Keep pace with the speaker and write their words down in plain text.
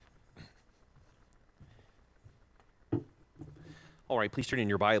All right, please turn in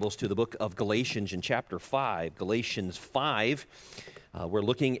your Bibles to the book of Galatians in chapter 5. Galatians 5, we're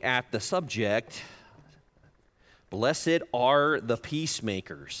looking at the subject, Blessed are the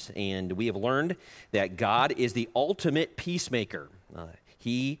peacemakers. And we have learned that God is the ultimate peacemaker.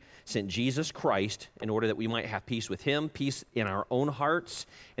 He sent Jesus Christ in order that we might have peace with him, peace in our own hearts,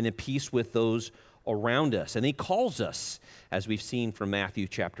 and then peace with those around us. And he calls us, as we've seen from Matthew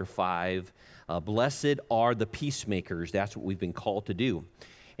chapter 5, blessed are the peacemakers. That's what we've been called to do.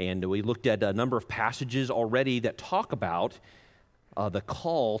 And we looked at a number of passages already that talk about the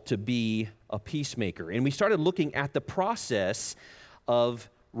call to be a peacemaker. And we started looking at the process of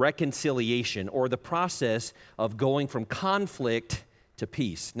reconciliation, or the process of going from conflict to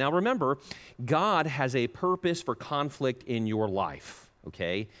peace. Now remember, God has a purpose for conflict in your life,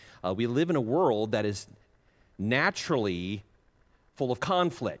 okay? We live in a world that is naturally full of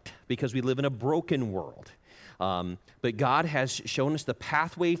conflict because we live in a broken world. But God has shown us the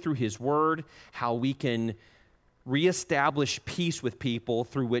pathway through his word, how we can reestablish peace with people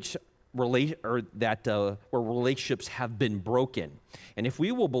through which where relationships have been broken. And if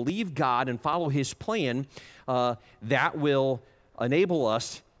we will believe God and follow his plan, that will enable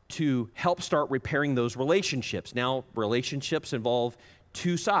us to help start repairing those relationships. Now, relationships involve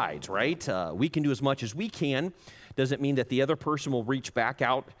two sides, right? We can do as much as we can. Doesn't mean that the other person will reach back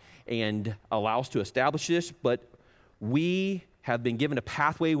out and allow us to establish this, but we have been given a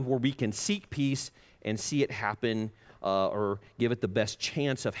pathway where we can seek peace and see it happen, or give it the best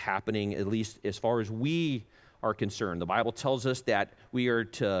chance of happening, at least as far as we are concerned. The Bible tells us that we are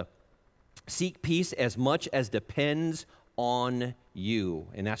to seek peace as much as depends on you,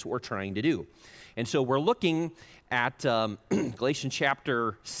 and that's what we're trying to do. And so we're looking at Galatians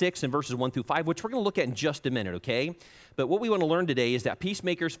chapter 6 and verses 1 through 5, which we're going to look at in just a minute, okay? But what we want to learn today is that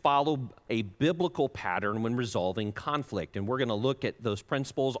peacemakers follow a biblical pattern when resolving conflict. And we're going to look at those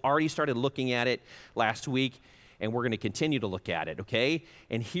principles. Already started looking at it last week, and we're going to continue to look at it, okay?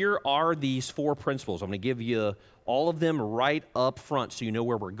 And here are these four principles. I'm going to give you all of them right up front so you know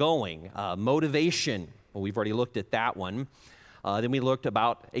where we're going. Motivation. Well, we've already looked at that one. Then we looked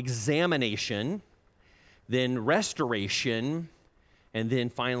about examination, then restoration, and then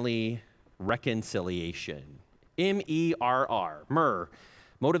finally reconciliation. M-E-R-R, MER.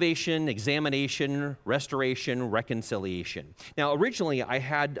 Motivation, examination, restoration, reconciliation. Now, originally, I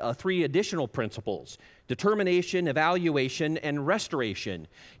had three additional principles: determination, evaluation, and restoration,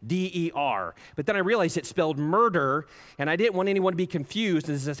 D-E-R. But then I realized it spelled murder, and I didn't want anyone to be confused.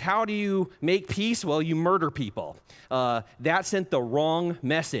 And it says, how do you make peace? Well, you murder people. That sent the wrong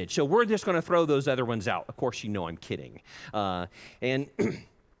message. So we're just going to throw those other ones out. Of course, you know I'm kidding.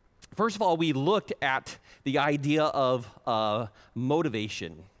 First of all, we looked at the idea of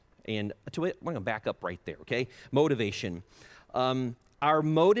motivation. And I'm going to back up right there, okay? Motivation. Our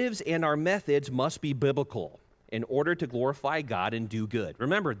motives and our methods must be biblical in order to glorify God and do good.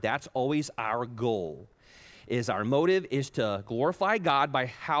 Remember, that's always our goal. Our motive is to glorify God by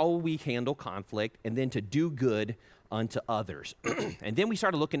how we handle conflict and then to do good unto others. And then we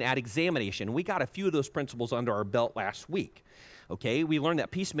started looking at examination. We got a few of those principles under our belt last week. Okay, we learned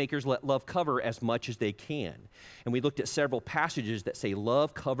that peacemakers let love cover as much as they can. And we looked at several passages that say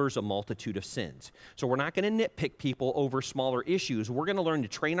love covers a multitude of sins. So we're not going to nitpick people over smaller issues. We're going to learn to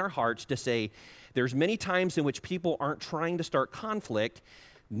train our hearts to say there's many times in which people aren't trying to start conflict.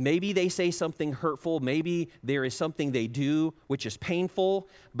 Maybe they say something hurtful. Maybe there is something they do which is painful.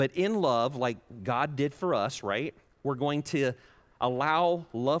 But in love, like God did for us, right, we're going to allow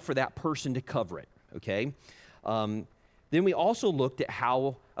love for that person to cover it, okay? Then we also looked at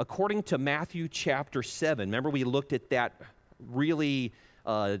how, according to Matthew chapter 7, remember we looked at that really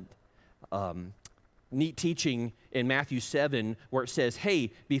neat teaching in Matthew 7 where it says, hey,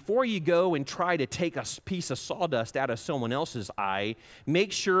 before you go and try to take a piece of sawdust out of someone else's eye,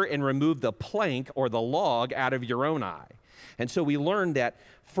 make sure and remove the plank or the log out of your own eye. And so we learned that,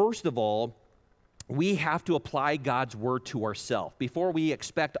 first of all, we have to apply God's word to ourselves. Before we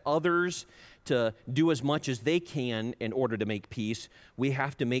expect others to do as much as they can in order to make peace, we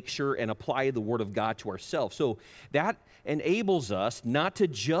have to make sure and apply the word of God to ourselves. So that enables us not to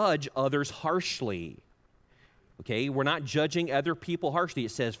judge others harshly. Okay, we're not judging other people harshly.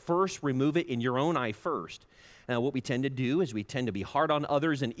 It says, first, remove it in your own eye first. Now, what we tend to do is we tend to be hard on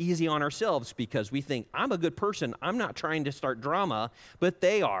others and easy on ourselves because we think, I'm a good person. I'm not trying to start drama, but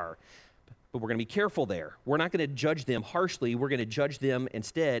they are. But we're going to be careful there. We're not going to judge them harshly. We're going to judge them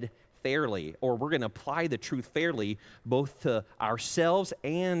instead fairly, or we're going to apply the truth fairly both to ourselves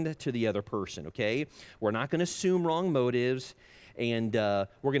and to the other person, okay? We're not going to assume wrong motives, and we're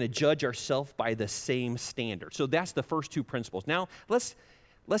going to judge ourselves by the same standard. So that's the first two principles. Now, let's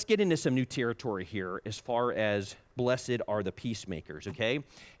get into some new territory here as far as blessed are the peacemakers, okay?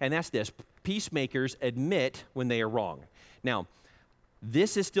 And that's this. Peacemakers admit when they are wrong. Now,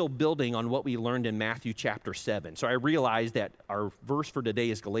 this is still building on what we learned in Matthew chapter 7. So I realize that our verse for today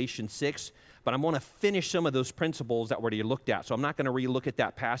is Galatians 6, but I'm going to finish some of those principles that we already looked at. So I'm not going to re-look at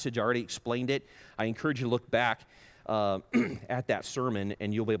that passage. I already explained it. I encourage you to look back at that sermon,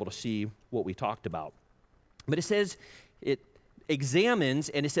 and you'll be able to see what we talked about. But it says, it examines,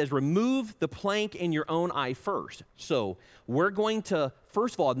 and it says, remove the plank in your own eye first. So we're going to,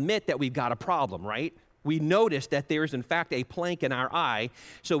 first of all, admit that we've got a problem, right? We notice that there is, in fact, a plank in our eye.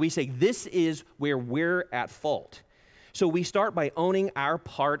 So we say, this is where we're at fault. So we start by owning our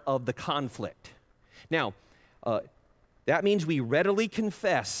part of the conflict. Now, that means we readily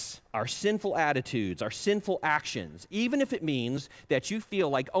confess our sinful attitudes, our sinful actions, even if it means that you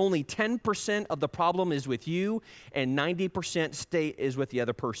feel like only 10% of the problem is with you and 90% is with the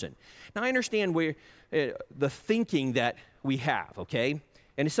other person. Now, I understand where the thinking that we have, okay?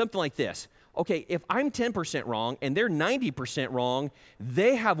 And it's something like this. Okay, if I'm 10% wrong and they're 90% wrong,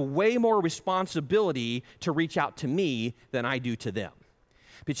 they have way more responsibility to reach out to me than I do to them.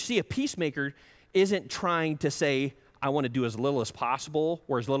 But you see, a peacemaker isn't trying to say, I want to do as little as possible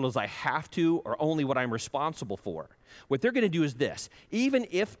or as little as I have to or only what I'm responsible for. What they're going to do is this. Even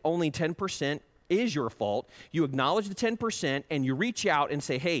if only 10% is your fault, you acknowledge the 10% and you reach out and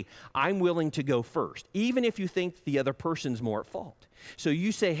say, hey, I'm willing to go first, even if you think the other person's more at fault. So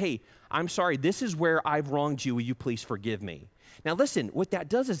you say, hey, I'm sorry, this is where I've wronged you. Will you please forgive me? Now listen, what that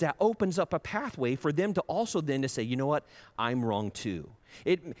does is that opens up a pathway for them to also then to say, you know what, I'm wrong too.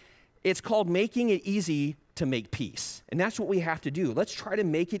 It's called making it easy to make peace. And that's what we have to do. Let's try to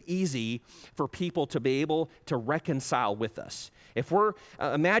make it easy for people to be able to reconcile with us. If we're,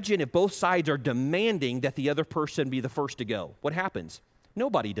 imagine if both sides are demanding that the other person be the first to go. What happens?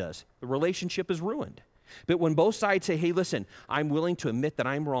 Nobody does. The relationship is ruined. But when both sides say, hey, listen, I'm willing to admit that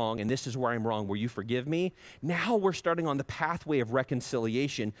I'm wrong and this is where I'm wrong, will you forgive me? Now we're starting on the pathway of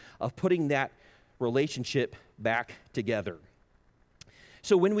reconciliation, of putting that relationship back together.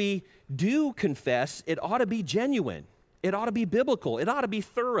 So when we do confess, it ought to be genuine. It ought to be biblical. It ought to be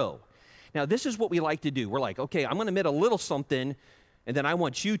thorough. Now, this is what we like to do. We're like, okay, I'm going to admit a little something, and then I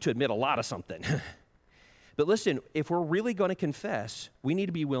want you to admit a lot of something. But listen, if we're really going to confess, we need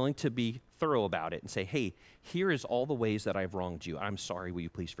to be willing to be thorough about it and say, hey, here is all the ways that I've wronged you. I'm sorry. Will you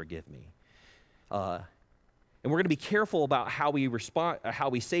please forgive me? And we're going to be careful about how we respond, how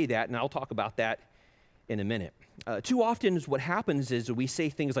we say that, and I'll talk about that in a minute. Too often what happens is we say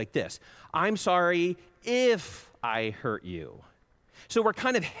things like this: I'm sorry if I hurt you. So we're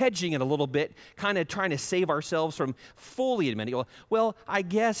kind of hedging it a little bit, kind of trying to save ourselves from fully admitting, well, I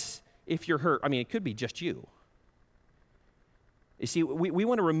guess if you're hurt, I mean, it could be just you. You see, we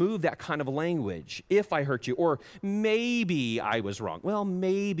want to remove that kind of language, if I hurt you, or maybe I was wrong. Well,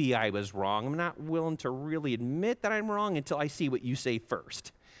 maybe I was wrong. I'm not willing to really admit that I'm wrong until I see what you say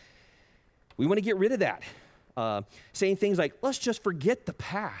first. We want to get rid of that. Saying things like, let's just forget the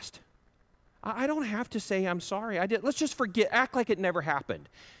past. I don't have to say I'm sorry. Let's just forget, act like it never happened.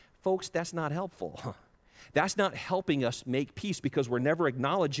 Folks, that's not helpful. That's not helping us make peace because we're never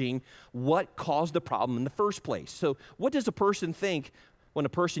acknowledging what caused the problem in the first place. So what does a person think when a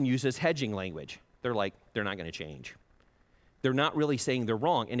person uses hedging language? They're like, they're not going to change. They're not really saying they're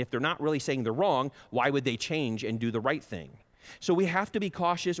wrong. And if they're not really saying they're wrong, why would they change and do the right thing? So we have to be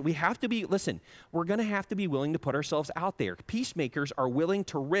cautious. We have to be, listen, we're going to have to be willing to put ourselves out there. Peacemakers are willing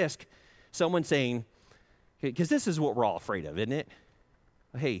to risk someone saying, because this is what we're all afraid of, isn't it?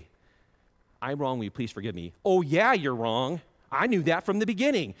 Hey, I'm wrong. Will you please forgive me? Oh, yeah, you're wrong. I knew that from the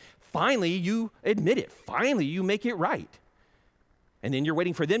beginning. Finally, you admit it. Finally, you make it right. And then you're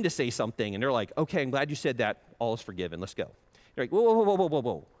waiting for them to say something, and they're like, okay, I'm glad you said that. All is forgiven. Let's go. You're like, whoa, whoa, whoa, whoa, whoa,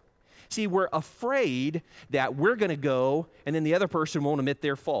 whoa. See, we're afraid that we're going to go, and then the other person won't admit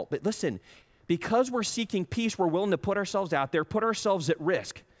their fault. But listen, because we're seeking peace, we're willing to put ourselves out there, put ourselves at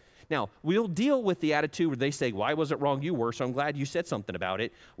risk. Now, we'll deal with the attitude where they say, why was it wrong you were, so I'm glad you said something about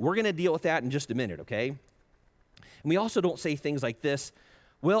it. We're going to deal with that in just a minute, okay? And we also don't say things like this,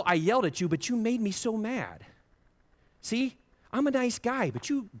 well, I yelled at you, but you made me so mad. See, I'm a nice guy, but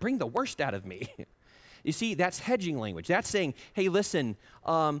you bring the worst out of me. You see, that's hedging language. That's saying, hey, listen,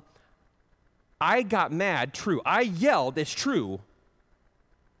 I got mad, true. I yelled, it's true,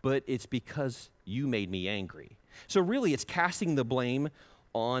 but it's because you made me angry. So really, it's casting the blame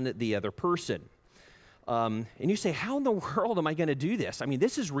on the other person. And you say, how in the world am I going to do this? I mean,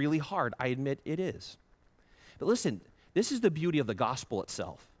 this is really hard. I admit it is. But listen, This is the beauty of the gospel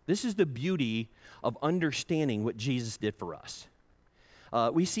itself. This is the beauty of understanding what Jesus did for us.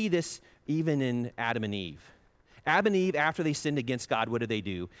 We see this even in Adam and Eve. Adam and Eve, after they sinned against God, what did they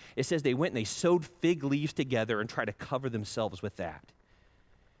do? It says they went and they sewed fig leaves together and tried to cover themselves with that.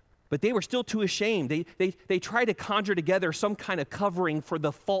 But they were still too ashamed. They tried to conjure together some kind of covering for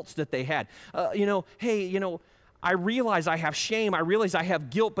the faults that they had. I realize I have shame. I realize I have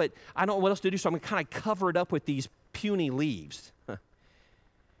guilt, but I don't know what else to do, so I'm going to kind of cover it up with these puny leaves.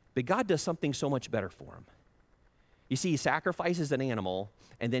 But God does something so much better for them. You see, he sacrifices an animal,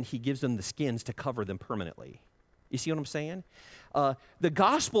 and then he gives them the skins to cover them permanently. You see what I'm saying? The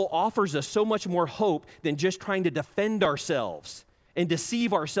gospel offers us so much more hope than just trying to defend ourselves and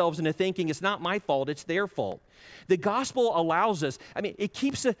deceive ourselves into thinking it's not my fault, it's their fault. The gospel allows us,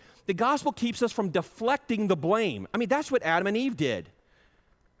 the gospel keeps us from deflecting the blame. That's what Adam and Eve did.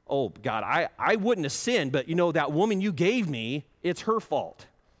 Oh, God, I wouldn't have sinned, but that woman you gave me, it's her fault.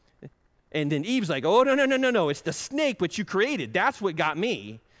 And then Eve's like, oh, no, it's the snake which you created. That's what got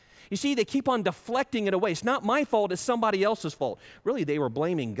me. You see, they keep on deflecting it away. It's not my fault, it's somebody else's fault. Really, they were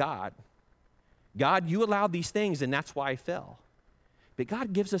blaming God. God, you allowed these things, and that's why I fell. But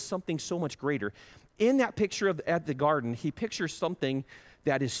God gives us something so much greater. In that picture at the garden, he pictures something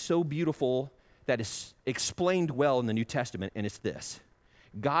that is so beautiful, that is explained well in the New Testament, and it's this.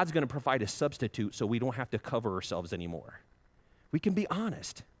 God's going to provide a substitute so we don't have to cover ourselves anymore. We can be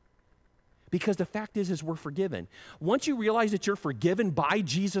honest. Because the fact is we're forgiven. Once you realize that you're forgiven by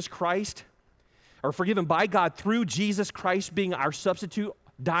Jesus Christ, or forgiven by God through Jesus Christ being our substitute,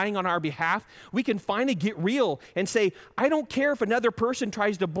 dying on our behalf, we can finally get real and say, I don't care if another person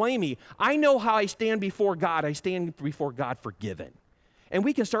tries to blame me. I know how I stand before God. I stand before God forgiven. And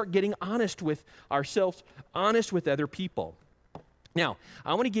we can start getting honest with ourselves, honest with other people. Now,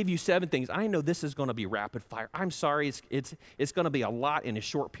 I want to give you 7 things. I know this is going to be rapid fire. I'm sorry, it's going to be a lot in a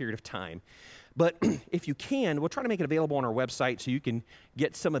short period of time. But if you can, we'll try to make it available on our website so you can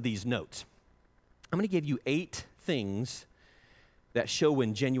get some of these notes. I'm going to give you 8 things that show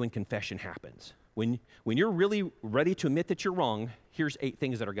when genuine confession happens. When you're really ready to admit that you're wrong, here's 8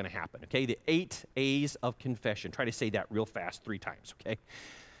 things that are going to happen, okay? The 8 A's of confession. Try to say that real fast 3 times, okay?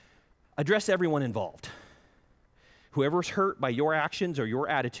 Address everyone involved. Whoever's hurt by your actions or your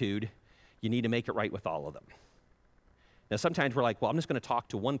attitude, you need to make it right with all of them. Now, sometimes we're like, well, I'm just going to talk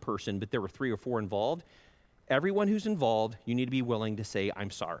to one person, but there were 3 or 4 involved. Everyone who's involved, you need to be willing to say, I'm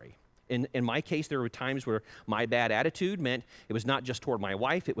sorry. In my case, there were times where my bad attitude meant it was not just toward my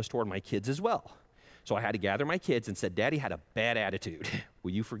wife, it was toward my kids as well. So I had to gather my kids and said, Daddy had a bad attitude.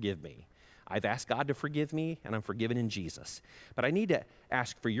 Will you forgive me? I've asked God to forgive me, and I'm forgiven in Jesus. But I need to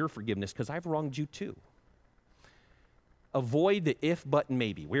ask for your forgiveness because I've wronged you too. Avoid the if, but, and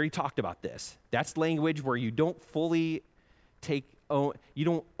maybe. We already talked about this. That's language where you don't fully you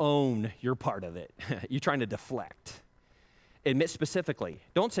don't own your part of it. You're trying to deflect. Admit specifically.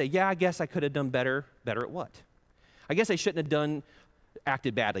 Don't say, yeah, I guess I could have done better. Better at what? I guess I shouldn't have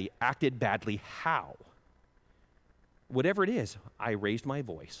acted badly. Acted badly how? Whatever it is, I raised my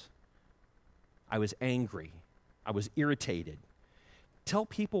voice. I was angry. I was irritated. Tell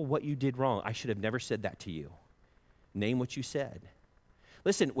people what you did wrong. I should have never said that to you. Name what you said.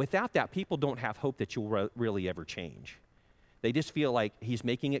 Listen, without that, people don't have hope that you'll really ever change. They just feel like he's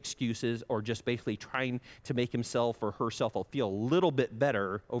making excuses or just basically trying to make himself or herself feel a little bit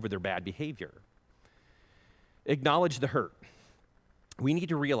better over their bad behavior. Acknowledge the hurt. We need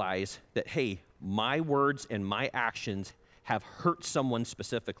to realize that, hey, my words and my actions have hurt someone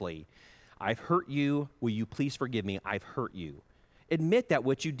specifically. I've hurt you. Will you please forgive me? I've hurt you. Admit that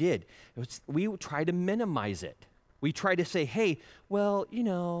what you did. We try to minimize it. We try to say, hey, well,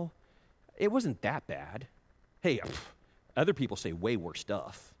 it wasn't that bad. Hey, other people say way worse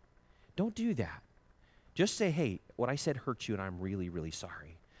stuff. Don't do that. Just say, hey, what I said hurt you, and I'm really, really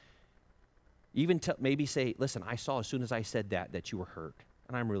sorry. Even maybe say, listen, I saw as soon as I said that you were hurt,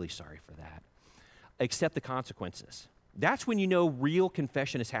 and I'm really sorry for that. Accept the consequences. That's when you know real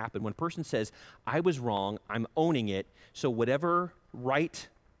confession has happened. When a person says, I was wrong, I'm owning it, so whatever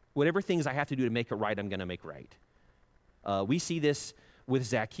things I have to do to make it right, I'm going to make right. We see this with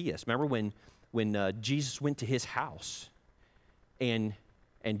Zacchaeus. Remember when Jesus went to his house and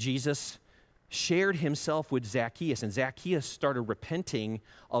Jesus shared himself with Zacchaeus, and Zacchaeus started repenting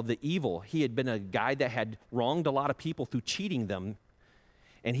of the evil. He had been a guy that had wronged a lot of people through cheating them.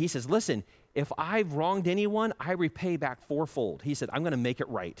 And he says, listen, if I've wronged anyone, I repay back 4-fold. He said, I'm going to make it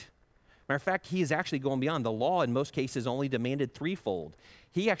right. Matter of fact, he is actually going beyond. The law in most cases only demanded 3-fold.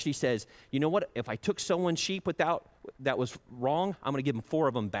 He actually says, you know what? If I took someone's sheep that was wrong, I'm going to give them 4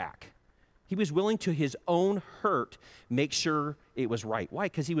 of them back. He was willing to his own hurt make sure it was right. Why?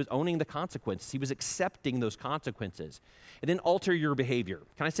 Because he was owning the consequences. He was accepting those consequences. And then alter your behavior.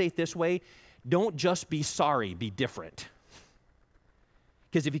 Can I say it this way? Don't just be sorry, be different.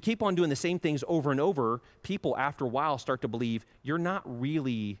 Because if you keep on doing the same things over and over, people after a while start to believe you're not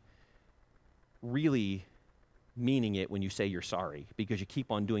really meaning it when you say you're sorry, because you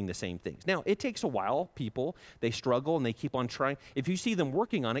keep on doing the same things. Now, it takes a while. People, they struggle and they keep on trying. If you see them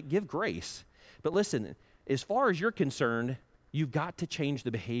working on it, give grace. But listen, as far as you're concerned, you've got to change the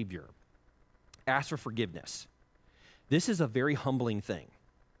behavior. Ask for forgiveness. This is a very humbling thing.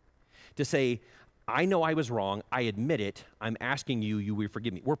 To say, I know I was wrong, I admit it, I'm asking you will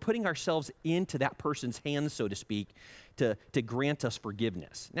forgive me. We're putting ourselves into that person's hands, so to speak, to grant us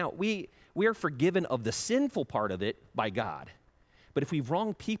forgiveness. Now, we are forgiven of the sinful part of it by God. But if we've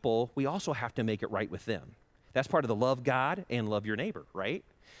wronged people, we also have to make it right with them. That's part of the love God and love your neighbor, right?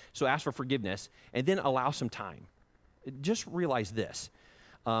 So ask for forgiveness and then allow some time. Just realize this.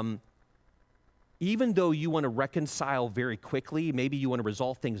 Even though you want to reconcile very quickly, maybe you want to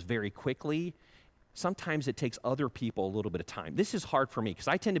resolve things very quickly, sometimes it takes other people a little bit of time. This is hard for me because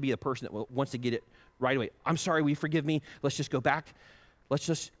I tend to be the person that wants to get it right away. I'm sorry, will you forgive me? Let's just go back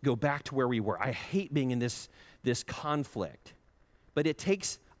to where we were. I hate being in this conflict. But it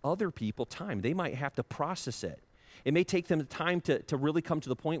takes other people time. They might have to process it. It may take them time to really come to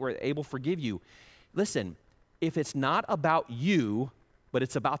the point where they're able to forgive you. Listen, if it's not about you, but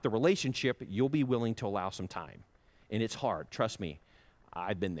it's about the relationship, you'll be willing to allow some time. And it's hard, trust me.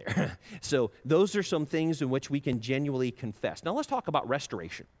 I've been there. So those are some things in which we can genuinely confess. Now let's talk about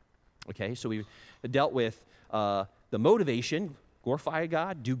restoration. Okay, so we've dealt with the motivation, glorify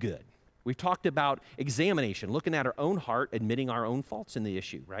God, do good. We've talked about examination, looking at our own heart, admitting our own faults in the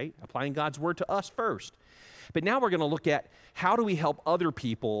issue, right? Applying God's word to us first. But now we're going to look at how do we help other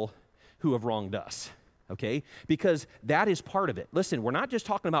people who have wronged us, okay? Because that is part of it. Listen, we're not just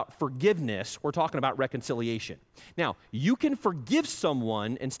talking about forgiveness, we're talking about reconciliation. Now, you can forgive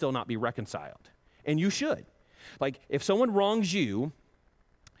someone and still not be reconciled, and you should. Like, if someone wrongs you,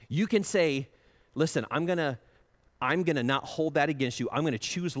 you can say, listen, I'm going to not hold that against you. I'm going to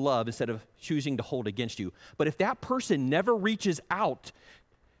choose love instead of choosing to hold against you. But if that person never reaches out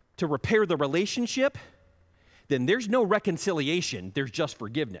to repair the relationship, then there's no reconciliation. There's just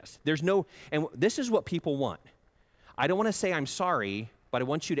forgiveness. And this is what people want. I don't want to say I'm sorry, but I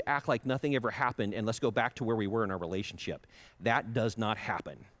want you to act like nothing ever happened and let's go back to where we were in our relationship. That does not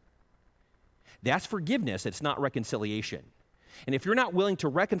happen. That's forgiveness. It's not reconciliation. And if you're not willing to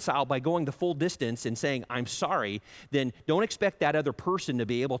reconcile by going the full distance and saying, I'm sorry, then don't expect that other person to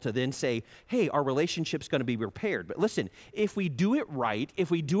be able to then say, hey, our relationship's going to be repaired. But listen, if we do it right,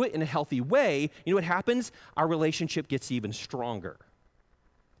 if we do it in a healthy way, you know what happens? Our relationship gets even stronger.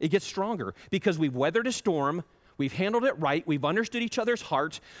 It gets stronger because we've weathered a storm. We've handled it right. We've understood each other's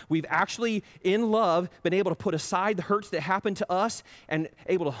hearts. We've actually, in love, been able to put aside the hurts that happened to us and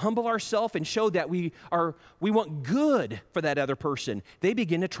able to humble ourselves and show that we want good for that other person. They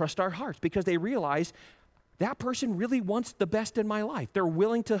begin to trust our hearts because they realize that person really wants the best in my life. They're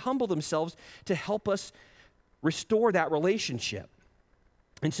willing to humble themselves to help us restore that relationship.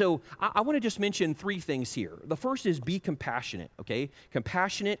 And so I want to just mention three things here. The first is be compassionate, okay?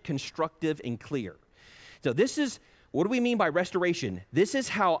 Compassionate, constructive, and clear. So this is, what do we mean by restoration? This is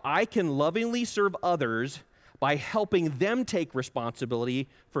how I can lovingly serve others by helping them take responsibility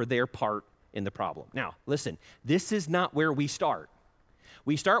for their part in the problem. Now, listen, this is not where we start.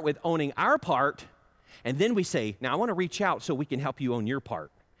 We start with owning our part, and then we say, now I want to reach out so we can help you own your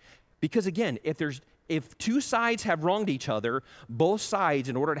part. Because again, if two sides have wronged each other, both sides,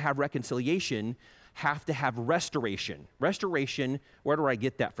 in order to have reconciliation, have to have restoration. Restoration, where do I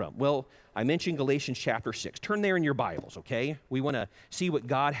get that from? Well, I mentioned Galatians chapter 6. Turn there in your Bibles, okay? We want to see what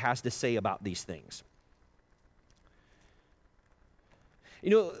God has to say about these things. You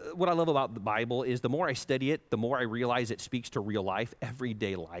know, what I love about the Bible is the more I study it, the more I realize it speaks to real life,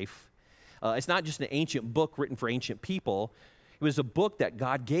 everyday life. It's not just an ancient book written for ancient people. It was a book that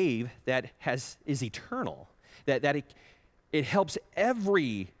God gave that is eternal, that it helps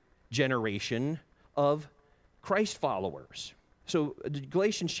every generation of Christ followers. So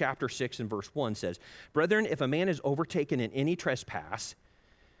Galatians chapter 6 and verse 1 says, brethren, if a man is overtaken in any trespass,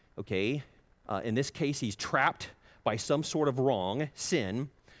 okay, in this case he's trapped by some sort of wrong, sin,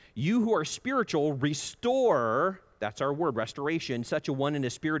 you who are spiritual restore, that's our word, restoration, such a one in a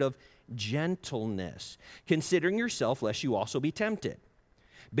spirit of gentleness, considering yourself lest you also be tempted.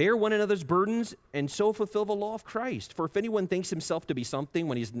 Bear one another's burdens and so fulfill the law of Christ. For if anyone thinks himself to be something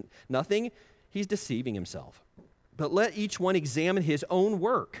when he's nothing, he's deceiving himself. But let each one examine his own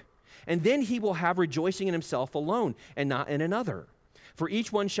work, And then he will have rejoicing in himself alone and not in another. For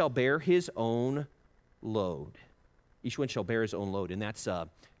each one shall bear his own load. Each one shall bear his own load. And that's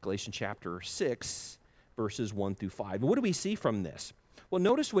Galatians chapter 6, verses 1 through 5. And what do we see from this? Well,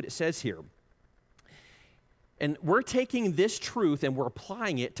 notice what it says here. And we're taking this truth and we're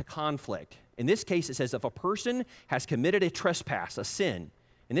applying it to conflict. In this case, it says if a person has committed a trespass, a sin,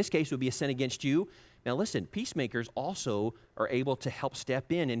 in this case it would be a sin against you. Now listen, peacemakers also are able to help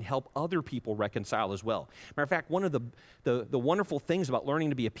step in and help other people reconcile as well. Matter of fact, one of the wonderful things about learning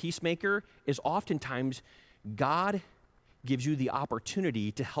to be a peacemaker is oftentimes God gives you the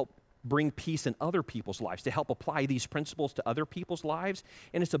opportunity to help bring peace in other people's lives, to help apply these principles to other people's lives,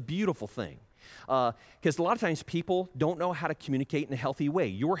 and it's a beautiful thing. Because a lot of times people don't know how to communicate in a healthy way.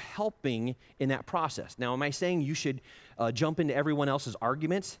 You're helping in that process. Now, am I saying you should jump into everyone else's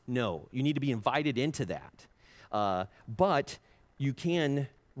arguments? No, you need to be invited into that. But you can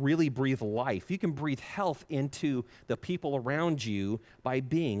really breathe life. You can breathe health into the people around you by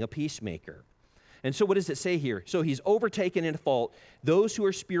being a peacemaker. And so what does it say here? So he's overtaken in fault. Those who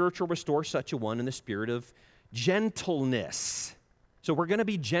are spiritual restore such a one in the spirit of gentleness. So we're going to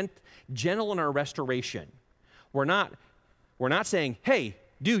be gentle in our restoration. We're not saying, hey,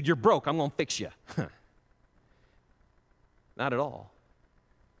 dude, you're broke. I'm going to fix you. Not at all.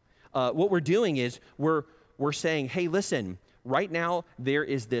 What we're doing is we're saying, hey, listen, right now there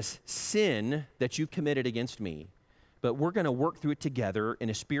is this sin that you committed against me, but we're going to work through it together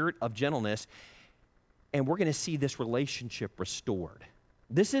in a spirit of gentleness, and we're going to see this relationship restored.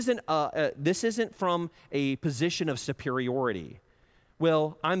 This isn't from a position of superiority.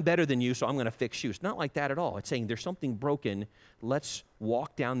 Well, I'm better than you, so I'm going to fix you. It's not like that at all. It's saying there's something broken. Let's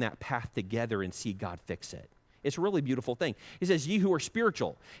walk down that path together and see God fix it. It's a really beautiful thing. He says, ye who are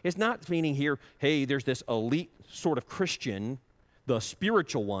spiritual. It's not meaning here, hey, there's this elite sort of Christian, the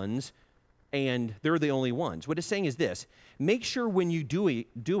spiritual ones, and they're the only ones. What it's saying is this: make sure when you do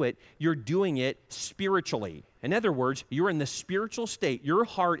it, you're doing it spiritually. In other words, you're in the spiritual state. Your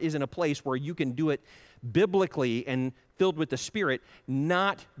heart is in a place where you can do it biblically and filled with the Spirit,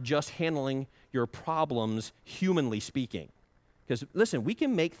 not just handling your problems humanly speaking. Because listen, we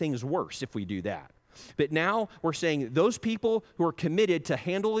can make things worse if we do that. But now we're saying those people who are committed to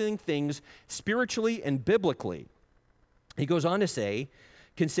handling things spiritually and biblically. He goes on to say,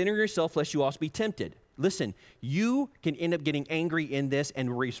 consider yourself lest you also be tempted. Listen, you can end up getting angry in this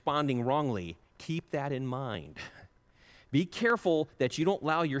and responding wrongly. Keep that in mind. Be careful that you don't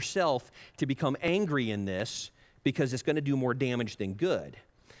allow yourself to become angry in this, because it's going to do more damage than good.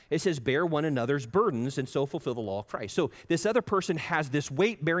 It says, bear one another's burdens and so fulfill the law of Christ. So this other person has this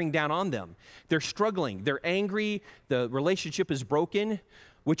weight bearing down on them. They're struggling. They're angry. The relationship is broken.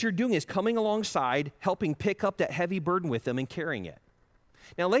 What you're doing is coming alongside, helping pick up that heavy burden with them and carrying it.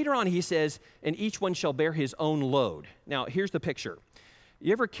 Now, later on, he says, and each one shall bear his own load. Now, here's the picture.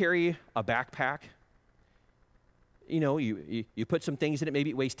 You ever carry a backpack? You know, you put some things in it, maybe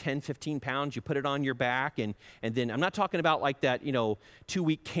it weighs 10, 15 pounds, you put it on your back, and then I'm not talking about like that,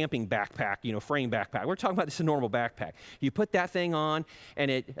 2-week camping backpack, frame backpack. We're talking about this normal backpack. You put that thing on, and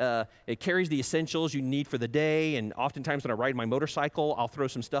it carries the essentials you need for the day, and oftentimes when I ride my motorcycle, I'll throw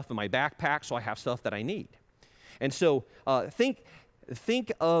some stuff in my backpack so I have stuff that I need. And so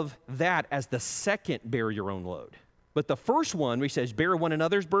think of that as the second bear your own load. But the first one, where he says, bear one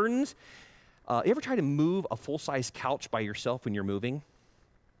another's burdens. You ever try to move a full-size couch by yourself when you're moving?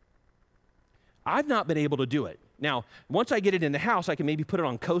 I've not been able to do it. Now, once I get it in the house, I can maybe put it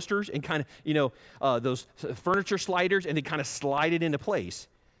on coasters and kind of, those furniture sliders, and then kind of slide it into place.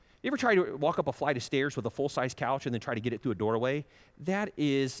 You ever try to walk up a flight of stairs with a full-size couch and then try to get it through a doorway? That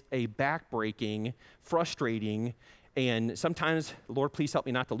is a back-breaking, frustrating, and sometimes, Lord, please help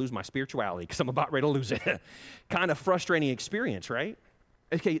me not to lose my spirituality because I'm about ready to lose it. Kind of frustrating experience, right?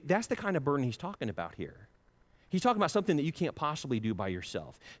 Okay, that's the kind of burden he's talking about here. He's talking about something that you can't possibly do by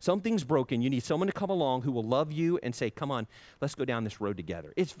yourself. Something's broken. You need someone to come along who will love you and say, come on, let's go down this road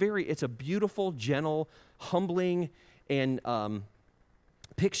together. It's a beautiful, gentle, humbling, and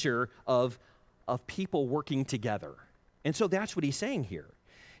picture of people working together. And so that's what he's saying here.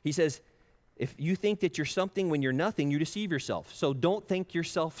 He says, if you think that you're something when you're nothing, you deceive yourself. So don't think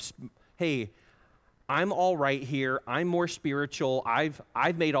yourself, hey, I'm all right here. I'm more spiritual. I've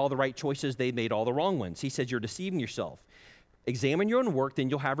made all the right choices. They've made all the wrong ones. He says you're deceiving yourself. Examine your own work, then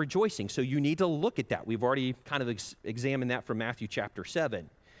you'll have rejoicing. So you need to look at that. We've already kind of examined that from Matthew chapter 7.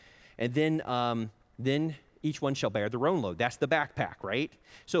 And then each one shall bear their own load. That's the backpack, right?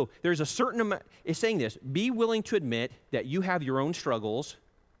 So there's a certain amount. It's saying this: be willing to admit that you have your own struggles.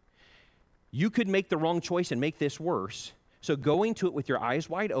 You could make the wrong choice and make this worse. So going to it with your eyes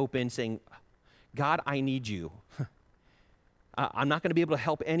wide open, saying, God, I need you. I'm not going to be able to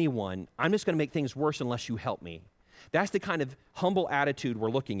help anyone. I'm just going to make things worse unless you help me. That's the kind of humble attitude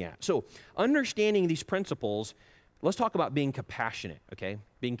we're looking at. So understanding these principles, let's talk about being compassionate, okay?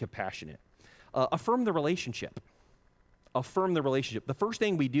 Being compassionate. Affirm the relationship. Affirm the relationship. The first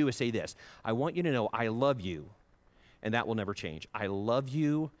thing we do is say this: I want you to know I love you, and that will never change. I love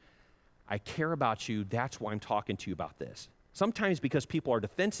you. I care about you. That's why I'm talking to you about this. Sometimes because people are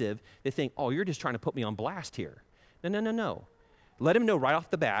defensive, they think, oh, you're just trying to put me on blast here. No. Let him know right off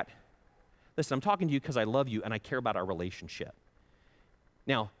the bat, listen, I'm talking to you because I love you and I care about our relationship.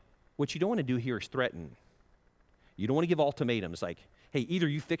 Now, what you don't want to do here is threaten. You don't want to give ultimatums like, hey, either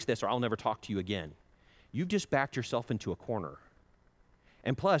you fix this or I'll never talk to you again. You've just backed yourself into a corner.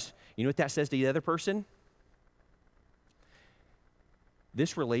 And plus, you know what that says to the other person?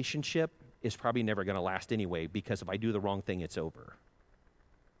 This relationship is probably never going to last anyway, because if I do the wrong thing, it's over.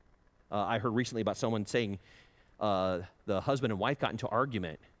 I heard recently about someone saying the husband and wife got into an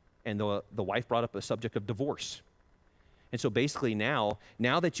argument, and the wife brought up a subject of divorce. And so basically now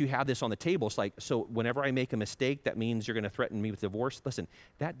that you have this on the table, it's like, so whenever I make a mistake, that means you're going to threaten me with divorce? Listen,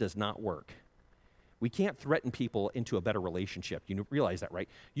 that does not work. We can't threaten people into a better relationship. You realize that, right?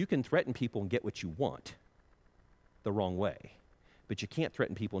 You can threaten people and get what you want the wrong way, but you can't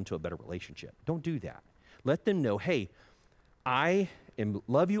threaten people into a better relationship. Don't do that. Let them know, hey, I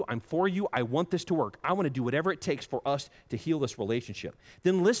love you, I'm for you, I want this to work. I want to do whatever it takes for us to heal this relationship.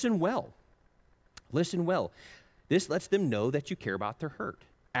 Then listen well. Listen well. This lets them know that you care about their hurt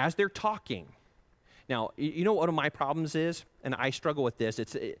as they're talking. Now, you know what one of my problems is, and I struggle with this,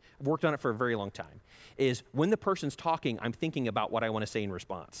 I've worked on it for a very long time, is when the person's talking, I'm thinking about what I want to say in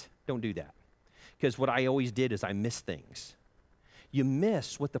response. Don't do that. Because what I always did is I miss things. You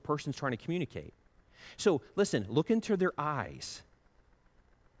miss what the person's trying to communicate. So listen, look into their eyes.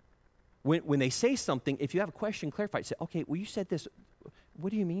 When they say something, if you have a question, clarify. Say, okay, well, you said this.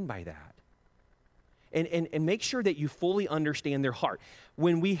 What do you mean by that? And make sure that you fully understand their heart.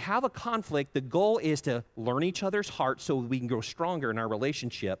 When we have a conflict, the goal is to learn each other's heart so we can grow stronger in our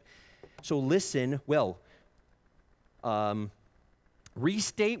relationship. So listen well.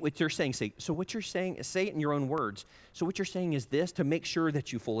 Restate what you're saying. So what you're saying, say it in your own words. So what you're saying is this, to make sure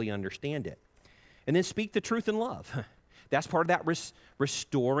that you fully understand it. And then speak the truth in love. That's part of that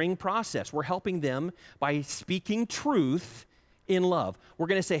restoring process. We're helping them by speaking truth in love. We're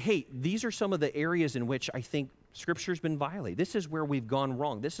going to say, hey, these are some of the areas in which I think Scripture's been violated. This is where we've gone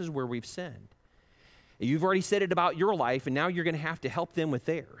wrong. This is where we've sinned. You've already said it about your life, and now you're going to have to help them with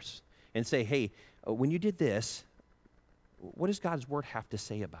theirs and say, hey, when you did this, what does God's Word have to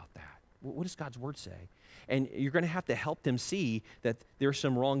say about that? What does God's Word say? And you're going to have to help them see that there's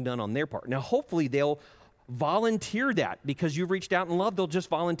some wrong done on their part. Now, hopefully they'll volunteer that because you've reached out in love. They'll just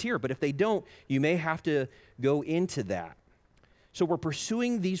volunteer. But if they don't, you may have to go into that. So we're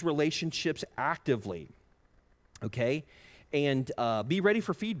pursuing these relationships actively, okay? And be ready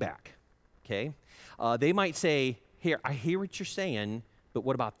for feedback, okay? They might say, here, I hear what you're saying, but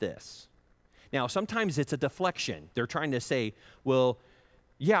what about this? Now, sometimes it's a deflection. They're trying to say, well,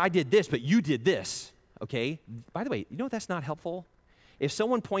 yeah, I did this, but you did this, okay? By the way, you know that's not helpful? If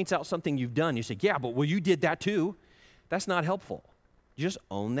someone points out something you've done, you say, yeah, but well, you did that too. That's not helpful. You just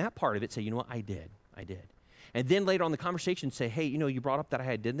own that part of it. Say, you know what, I did. And then later on in the conversation, say, hey, you know, you brought up that I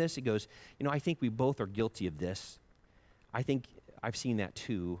had done this. He goes, you know, I think we both are guilty of this. I think I've seen that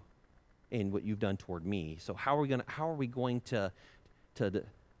too in what you've done toward me. So how are we going to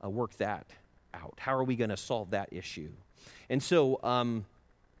work that out? How are we going to solve that issue? And so,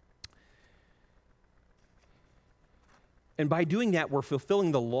 and by doing that, we're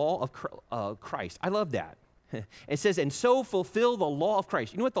fulfilling the law of Christ. I love that. It says, and so fulfill the law of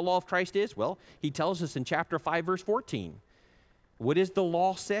Christ. You know what the law of Christ is? Well, he tells us in chapter 5, verse 14. What does the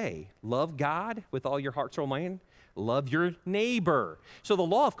law say? Love God with all your heart, soul, mind. Love your neighbor. So the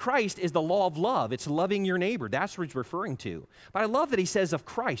law of Christ is the law of love. It's loving your neighbor. That's what he's referring to. But I love that he says of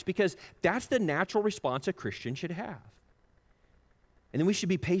Christ, because that's the natural response a Christian should have. And then we should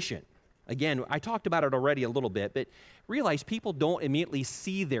be patient. Again, I talked about it already a little bit, but realize people don't immediately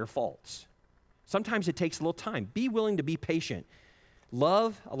see their faults. Sometimes it takes a little time. Be willing to be patient.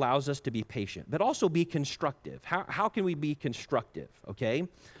 Love allows us to be patient, but also be constructive. How can we be constructive, okay?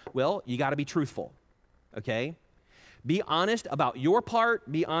 Well, you got to be truthful, okay? Be honest about your part.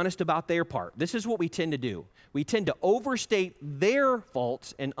 Be honest about their part. This is what we tend to do. We tend to overstate their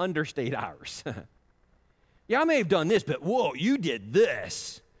faults and understate ours. Yeah, I may have done this, but whoa, you did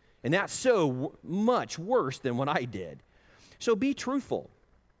this. And that's so much worse than what I did. So be truthful.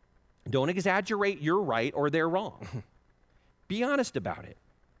 Don't exaggerate your right or they're wrong. Be honest about it.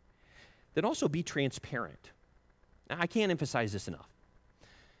 Then also be transparent. Now, I can't emphasize this enough.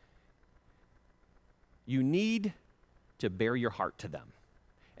 You need to bare your heart to them.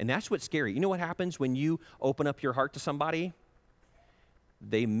 And that's what's scary. You know what happens when you open up your heart to somebody?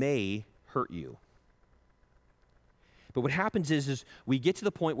 They may hurt you. But what happens is we get to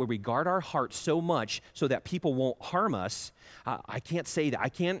the point where we guard our heart so much so that people won't harm us. I can't say that. I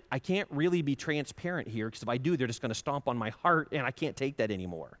can't really be transparent here, because if I do, they're just going to stomp on my heart, and I can't take that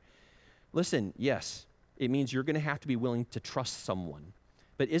anymore. Listen, yes, it means you're going to have to be willing to trust someone.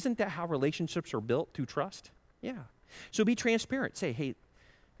 But isn't that how relationships are built, through trust? Yeah. So be transparent. Say, hey,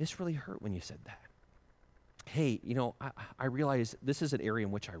 this really hurt when you said that. Hey, I realize this is an area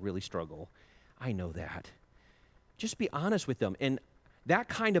in which I really struggle. I know that. Just be honest with them. And that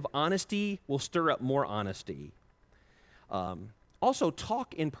kind of honesty will stir up more honesty. Also,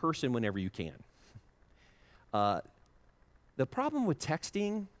 talk in person whenever you can. The problem with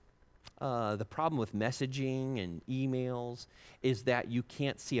texting, the problem with messaging and emails is that you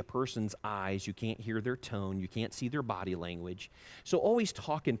can't see a person's eyes, you can't hear their tone, you can't see their body language. So always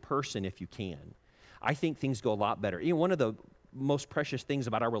talk in person if you can. I think things go a lot better. One of the most precious things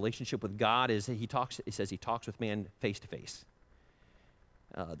about our relationship with God is that He says He talks with man face to face.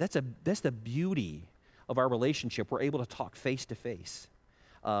 That's the beauty of our relationship. We're able to talk face to face.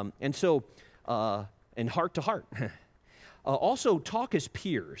 And heart to heart. Also, talk as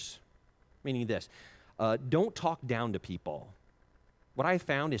peers, meaning this. Don't talk down to people. What I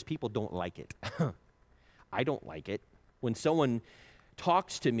found is people don't like it. I don't like it when someone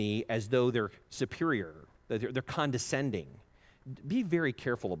talks to me as though they're superior, they're condescending. Be very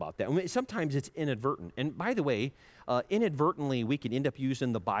careful about that. Sometimes it's inadvertent. And by the way, inadvertently, we can end up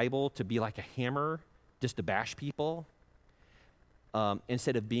using the Bible to be like a hammer just to bash people,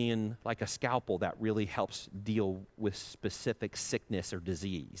 instead of being like a scalpel that really helps deal with specific sickness or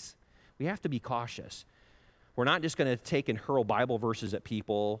disease. We have to be cautious. We're not just going to take and hurl Bible verses at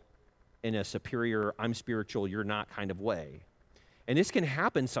people in a superior, I'm spiritual, you're not kind of way. And this can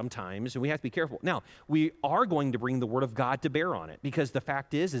happen sometimes, and we have to be careful. Now, we are going to bring the Word of God to bear on it, because the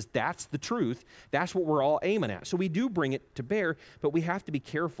fact is that's the truth. That's what we're all aiming at. So we do bring it to bear, but we have to be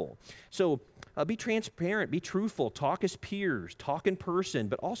careful. So be transparent, be truthful, talk as peers, talk in person,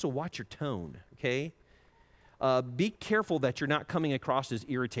 but also watch your tone, okay? Be careful that you're not coming across as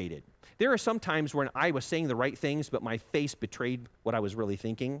irritated. There are some times when I was saying the right things, but my face betrayed what I was really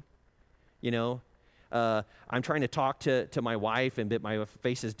thinking, I'm trying to talk to my wife, but my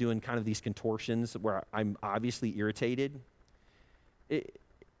face is doing kind of these contortions where I'm obviously irritated.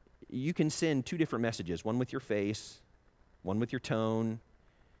 You can send two different messages, one with your face, one with your tone,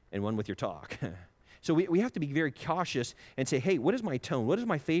 and one with your talk. So we have to be very cautious and say, hey, what is my tone? What is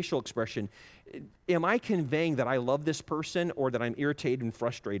my facial expression? Am I conveying that I love this person or that I'm irritated and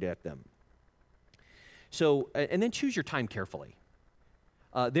frustrated at them? So, and then choose your time carefully.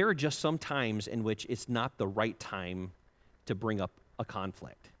 There are just some times in which it's not the right time to bring up a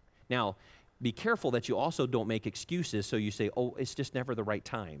conflict. Now, be careful that you also don't make excuses, so you say, oh, it's just never the right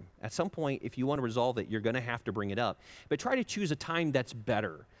time. At some point, if you want to resolve it, you're going to have to bring it up. But try to choose a time that's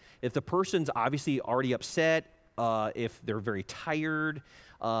better. If the person's obviously already upset, if they're very tired,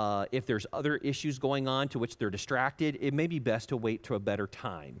 if there's other issues going on to which they're distracted, it may be best to wait to a better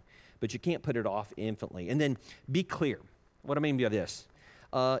time. But you can't put it off infinitely. And then be clear. What I mean by this?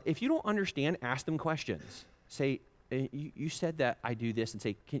 If you don't understand, ask them questions. Say, you said that I do this, and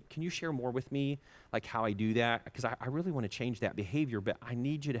say, can you share more with me, like how I do that? Because I really want to change that behavior, but I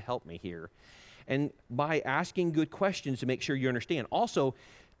need you to help me here. And by asking good questions to make sure you understand. Also,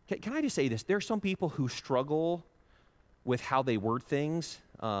 can I just say this? There are some people who struggle with how they word things.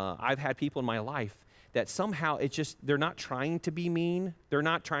 I've had people in my life that somehow they're not trying to be mean. They're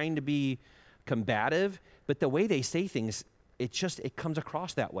not trying to be combative, but the way they say things, it comes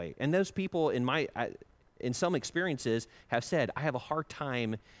across that way. And those people in some experiences have said, I have a hard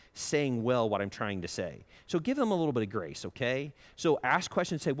time saying well what I'm trying to say. So give them a little bit of grace, okay? So ask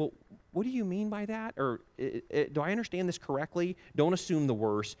questions, say, well, what do you mean by that? Or do I understand this correctly? Don't assume the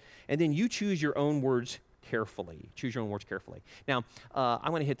worst. And then you choose your own words carefully. Choose your own words carefully. Now,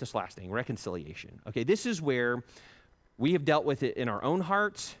 I'm going to hit this last thing, reconciliation. Okay, this is where we have dealt with it in our own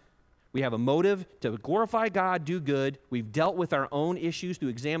hearts. We have a motive to glorify God, do good. We've dealt with our own issues through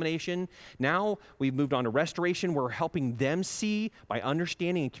examination. Now we've moved on to restoration. We're helping them see by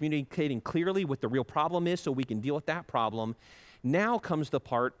understanding and communicating clearly what the real problem is so we can deal with that problem. Now comes the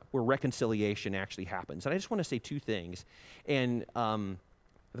part where reconciliation actually happens. And I just want to say two things. And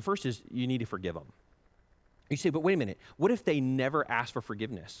the first is you need to forgive them. You say, but wait a minute. What if they never ask for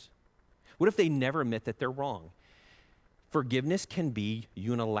forgiveness? What if they never admit that they're wrong? Forgiveness can be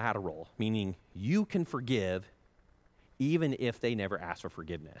unilateral, meaning you can forgive even if they never ask for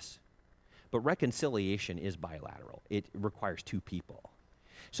forgiveness. But reconciliation is bilateral. It requires two people.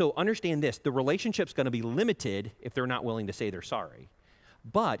 So understand this, the relationship's going to be limited if they're not willing to say they're sorry.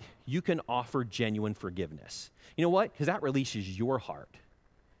 But you can offer genuine forgiveness. You know what? Because that releases your heart.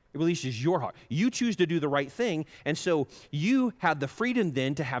 It releases your heart. You choose to do the right thing, and so you have the freedom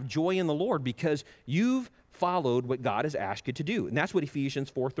then to have joy in the Lord because you've followed what God has asked you to do. And that's what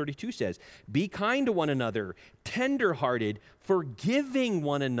Ephesians 4:32 says. Be kind to one another, tenderhearted, forgiving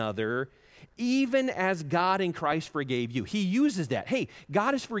one another, even as God in Christ forgave you. He uses that. Hey,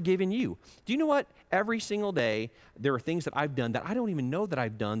 God has forgiven you. Do you know what? Every single day, there are things that I've done that I don't even know that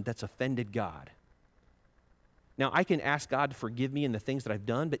I've done that's offended God. Now, I can ask God to forgive me in the things that I've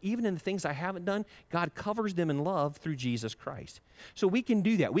done, but even in the things I haven't done, God covers them in love through Jesus Christ. So we can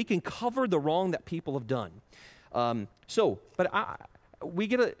do that. We can cover the wrong that people have done. We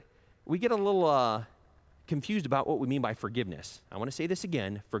get a little confused about what we mean by forgiveness. I want to say this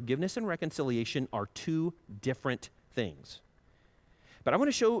again. Forgiveness and reconciliation are two different things. But I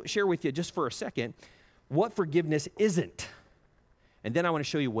want to share with you just for a second what forgiveness isn't. And then I want to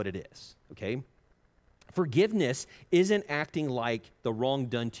show you what it is, okay? Forgiveness isn't acting like the wrong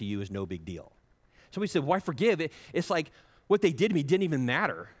done to you is no big deal. Somebody said, why forgive? It's like what they did to me didn't even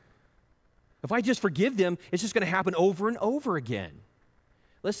matter. If I just forgive them, it's just going to happen over and over again.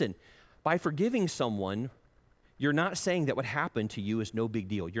 Listen, by forgiving someone, you're not saying that what happened to you is no big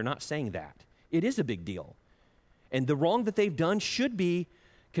deal. You're not saying that. It is a big deal. And the wrong that they've done should be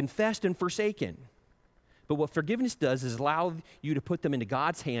confessed and forsaken. But what forgiveness does is allow you to put them into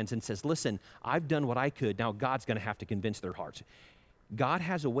God's hands and says, listen, I've done what I could. Now God's going to have to convince their hearts. God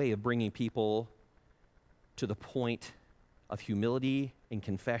has a way of bringing people to the point of humility and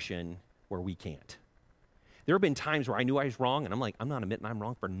confession where we can't. There have been times where I knew I was wrong, and I'm like, I'm not admitting I'm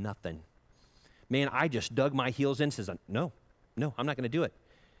wrong for nothing. Man, I just dug my heels in and says, no, I'm not going to do it.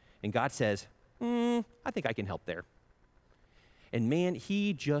 And God says, I think I can help there. And man,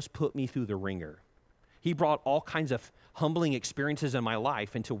 he just put me through the ringer. He brought all kinds of humbling experiences in my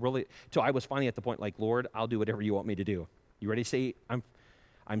life until I was finally at the point like, Lord, I'll do whatever you want me to do. You ready to say,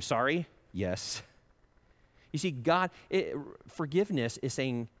 I'm sorry? Yes. You see, forgiveness is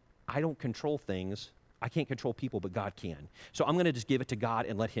saying, I don't control things. I can't control people, but God can. So I'm going to just give it to God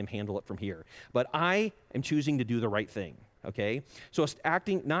and let him handle it from here. But I am choosing to do the right thing, okay? So it's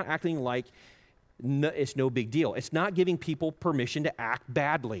not acting like it's no big deal. It's not giving people permission to act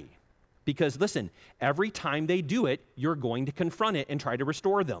badly. Because listen, every time they do it, you're going to confront it and try to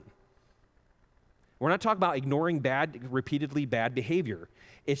restore them. We're not talking about ignoring repeatedly bad behavior.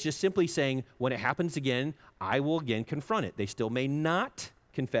 It's just simply saying, when it happens again, I will again confront it. They still may not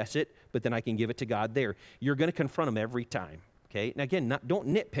confess it, but then I can give it to God there. You're going to confront them every time, okay? And again, don't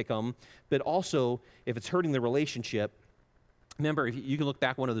nitpick them, but also, if it's hurting the relationship, remember, you can look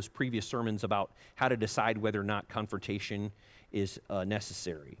back one of those previous sermons about how to decide whether or not confrontation is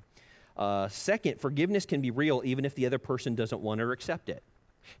necessary. Second, forgiveness can be real even if the other person doesn't want or accept it.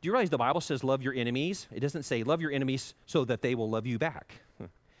 Do you realize the Bible says love your enemies? It doesn't say love your enemies so that they will love you back.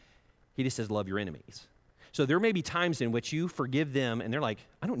 He just says love your enemies. So there may be times in which you forgive them and they're like,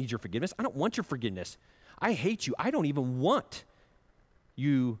 I don't need your forgiveness. I don't want your forgiveness. I hate you. I don't even want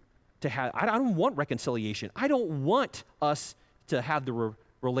you to have, I don't want reconciliation. I don't want us to have the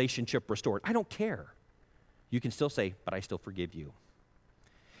relationship restored. I don't care. You can still say, but I still forgive you.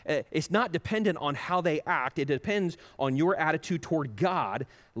 It's not dependent on how they act. It depends on your attitude toward God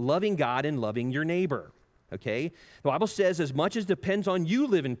and loving your neighbor, okay? The Bible says as much as depends on you,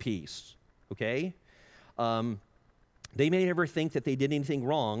 live in peace, okay? They may never think that they did anything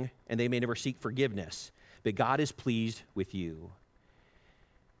wrong, and they may never seek forgiveness, but God is pleased with you.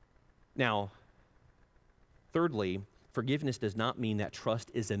 Now, thirdly, forgiveness does not mean that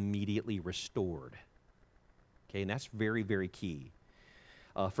trust is immediately restored, okay? And that's very, very key.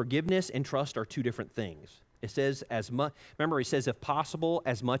 Forgiveness and trust are two different things. It says remember it says if possible,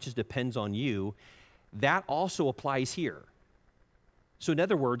 as much as depends on you. That also applies here. So in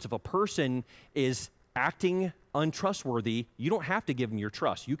other words, if a person is acting untrustworthy, you don't have to give them your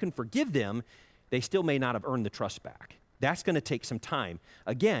trust. You can forgive them. They still may not have earned the trust back. That's going to take some time.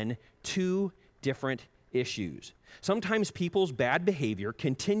 Again, two different issues. Sometimes people's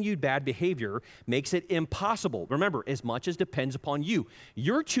continued bad behavior, makes it impossible. Remember, as much as depends upon you.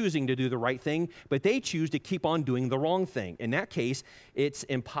 You're choosing to do the right thing, but they choose to keep on doing the wrong thing. In that case, it's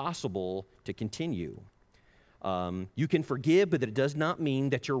impossible to continue. You can forgive, but it does not mean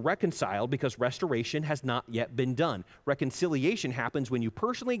that you're reconciled because restoration has not yet been done. Reconciliation happens when you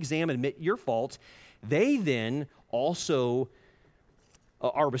personally examine and admit your faults. They then also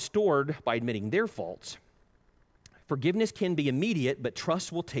are restored by admitting their faults. Forgiveness can be immediate, but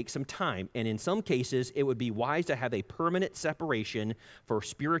trust will take some time. And in some cases, it would be wise to have a permanent separation for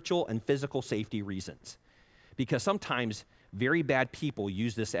spiritual and physical safety reasons. Because sometimes very bad people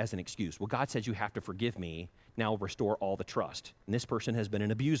use this as an excuse. Well, God says you have to forgive me. Now restore all the trust. And this person has been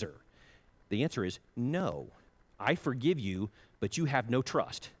an abuser. The answer is no. I forgive you, but you have no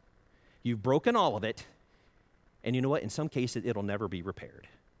trust. You've broken all of it. And you know what? In some cases, it'll never be repaired.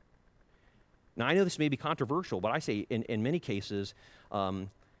 Now, I know this may be controversial, but I say in many cases,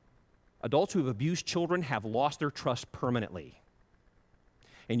 adults who have abused children have lost their trust permanently.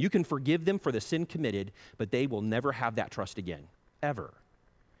 And you can forgive them for the sin committed, but they will never have that trust again, ever.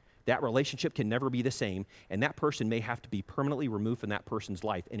 That relationship can never be the same, and that person may have to be permanently removed from that person's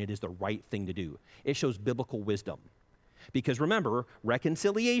life, and it is the right thing to do. It shows biblical wisdom. Because remember,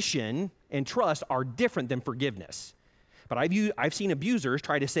 reconciliation and trust are different than forgiveness. But I've seen abusers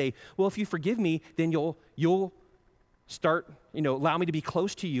try to say, well, if you forgive me, then you'll start, allow me to be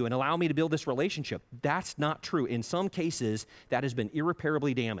close to you and allow me to build this relationship. That's not true. In some cases, that has been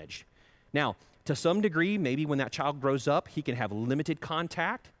irreparably damaged. Now, to some degree, maybe when that child grows up, he can have limited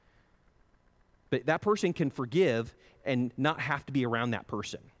contact, but that person can forgive and not have to be around that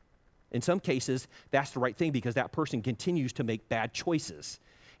person. In some cases, that's the right thing because that person continues to make bad choices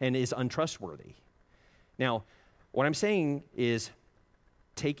and is untrustworthy. Now, what I'm saying is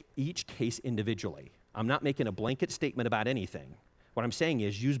take each case individually. I'm not making a blanket statement about anything. What I'm saying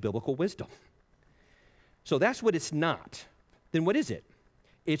is use biblical wisdom. So that's what it's not. Then what is it?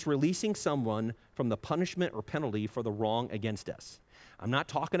 It's releasing someone from the punishment or penalty for the wrong against us. I'm not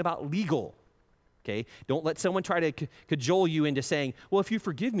talking about legal, okay? Don't let someone try to cajole you into saying, well, if you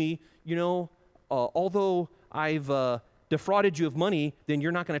forgive me, although I've defrauded you of money, then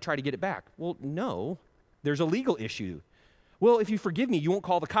you're not going to try to get it back. Well, no. There's a legal issue. Well, if you forgive me, you won't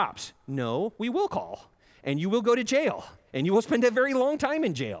call the cops. No, we will call. And you will go to jail. And you will spend a very long time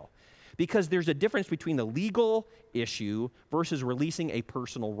in jail. Because there's a difference between the legal issue versus releasing a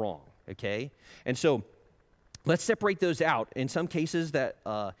personal wrong, okay? And so let's separate those out. In some cases that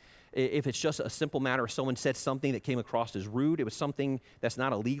if it's just a simple matter of someone said something that came across as rude, it was something that's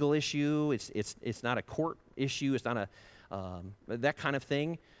not a legal issue, it's not a court issue, it's not that kind of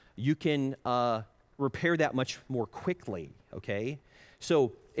thing, you can repair that much more quickly, okay?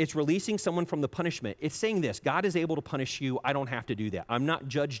 So it's releasing someone from the punishment. It's saying this, God is able to punish you. I don't have to do that. I'm not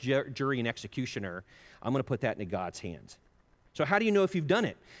judge, jury, and executioner. I'm going to put that into God's hands. So how do you know if you've done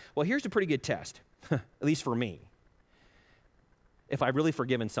it? Well, here's a pretty good test, at least for me. If I've really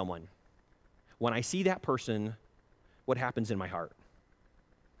forgiven someone, when I see that person, what happens in my heart?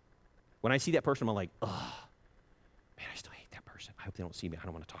 When I see that person, I'm like, oh, man, I still hate that person. I hope they don't see me. I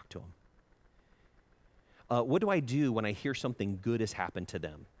don't want to talk to them. What do I do when I hear something good has happened to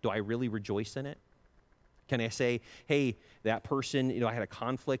them? Do I really rejoice in it? Can I say, hey, that person, I had a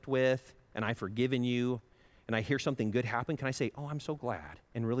conflict with, and I've forgiven you, and I hear something good happen, can I say, oh, I'm so glad,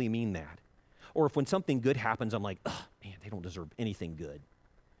 and really mean that? Or if when something good happens, I'm like, oh, man, they don't deserve anything good.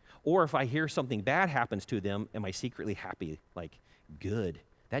 Or if I hear something bad happens to them, am I secretly happy? Like, good.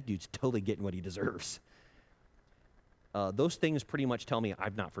 That dude's totally getting what he deserves. Those things pretty much tell me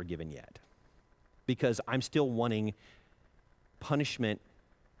I've not forgiven yet. Because I'm still wanting punishment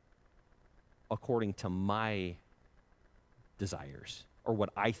according to my desires or what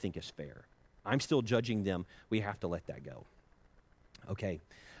I think is fair. I'm still judging them. We have to let that go. Okay.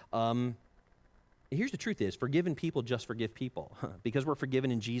 Here's the truth is, forgiven people just forgive people. Because we're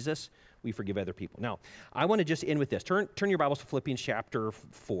forgiven in Jesus, we forgive other people. Now, I want to just end with this. Turn your Bibles to Philippians chapter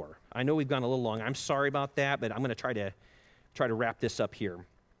 4. I know we've gone a little long. I'm sorry about that, but I'm going to try to wrap this up here.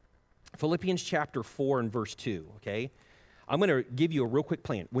 Philippians chapter 4 and verse 2, okay? I'm going to give you a real quick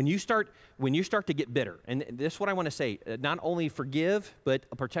plan. When you start to get bitter, and this is what I want to say, not only forgive, but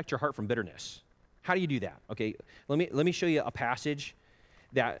protect your heart from bitterness. How do you do that? Okay, let me show you a passage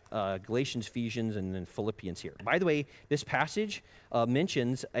that Galatians, Ephesians, and then Philippians here. By the way, this passage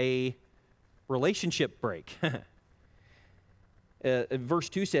mentions a relationship break. Verse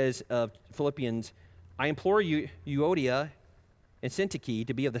 2 says of Philippians, I implore you, Euodia and Syntyche,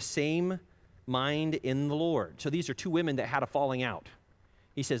 to be of the same mind in the Lord. So these are two women that had a falling out.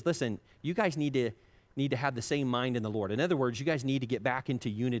 He says, listen, you guys need to have the same mind in the Lord. In other words, you guys need to get back into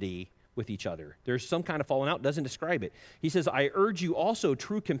unity with each other. There's some kind of falling out, doesn't describe it. He says, I urge you also,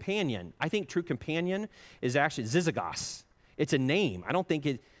 true companion. I think true companion is actually zizagos. It's a name.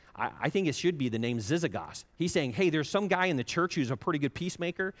 I think it should be the name Zizagos. He's saying, hey, there's some guy in the church who's a pretty good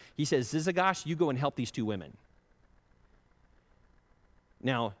peacemaker. He says, Zizagos, you go and help these two women.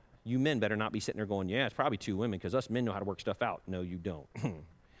 Now, you men better not be sitting there going, yeah, it's probably two women because us men know how to work stuff out. No, you don't.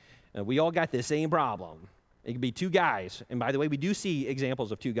 We all got the same problem. It could be two guys. And by the way, we do see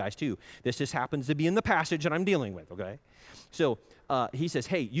examples of two guys too. This just happens to be in the passage that I'm dealing with, okay? So he says,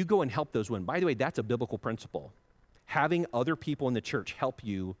 hey, you go and help those women. By the way, that's a biblical principle. Having other people in the church help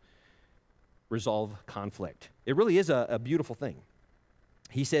you resolve conflict. It really is a beautiful thing.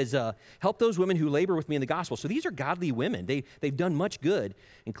 He says, help those women who labor with me in the gospel. So these are godly women. They've done much good.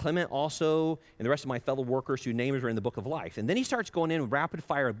 And Clement also, and the rest of my fellow workers whose names are in the book of life. And then he starts going in with rapid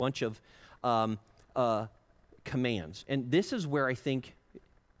fire a bunch of commands. And this is where I think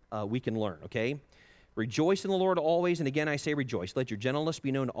we can learn, okay? Rejoice in the Lord always, and again I say rejoice. Let your gentleness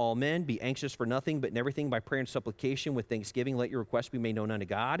be known to all men. Be anxious for nothing, but in everything by prayer and supplication with thanksgiving let your requests be made known unto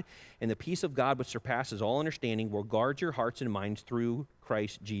God. And the peace of God which surpasses all understanding will guard your hearts and minds through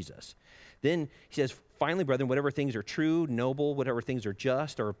Christ Jesus. Then he says, finally, brethren, whatever things are true, noble, whatever things are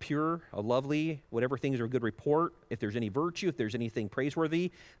just, or pure, or lovely, whatever things are good report, if there's any virtue, if there's anything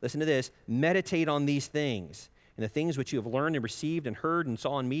praiseworthy, listen to this, meditate on these things. And the things which you have learned and received and heard and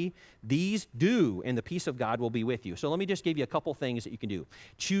saw in me, these do, and the peace of God will be with you. So let me just give you a couple things that you can do.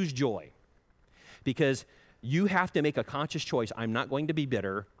 Choose joy, because you have to make a conscious choice. I'm not going to be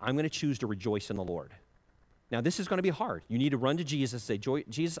bitter. I'm going to choose to rejoice in the Lord. Now, this is going to be hard. You need to run to Jesus and say,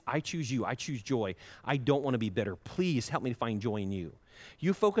 Jesus, I choose you. I choose joy. I don't want to be bitter. Please help me to find joy in you.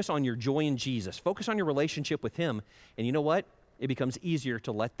 You focus on your joy in Jesus. Focus on your relationship with him. And you know what? It becomes easier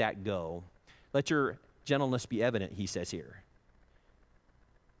to let that go. Let your gentleness be evident, he says here.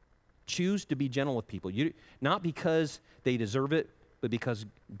 Choose to be gentle with people. Not because they deserve it, but because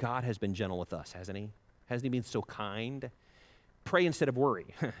God has been gentle with us, hasn't he? Hasn't he been so kind? Pray instead of worry.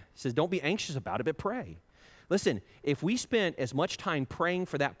 He says, don't be anxious about it, but pray. Listen, if we spent as much time praying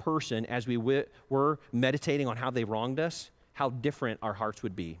for that person as we were meditating on how they wronged us, how different our hearts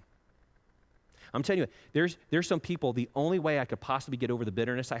would be. I'm telling you, there's some people, the only way I could possibly get over the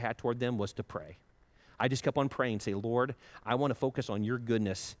bitterness I had toward them was to pray. I just kept on praying and say, Lord, I want to focus on your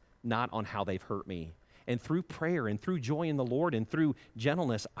goodness, not on how they've hurt me. And through prayer and through joy in the Lord and through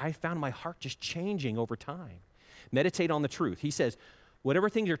gentleness, I found my heart just changing over time. Meditate on the truth. He says, whatever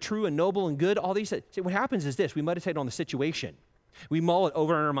things are true and noble and good, all these, see, what happens is this, we meditate on the situation. We mull it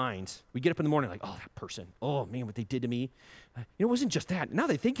over in our minds. We get up in the morning like, oh, that person, oh man, what they did to me. It wasn't just that. Now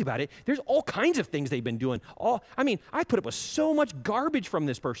they think about it, there's all kinds of things they've been doing. I put up with so much garbage from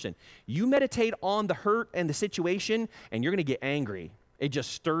this person. You meditate on the hurt and the situation, and you're going to get angry. It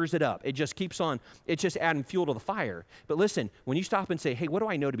just stirs it up. It just keeps on. It's just adding fuel to the fire. But listen, when you stop and say, hey, what do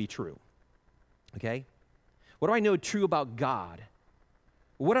I know to be true? Okay? What do I know true about God?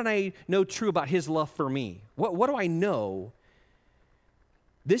 What do I know true about his love for me? What do I know?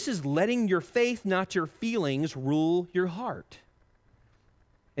 This is letting your faith, not your feelings, rule your heart.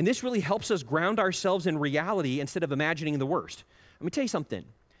 And this really helps us ground ourselves in reality instead of imagining the worst. Let me tell you something.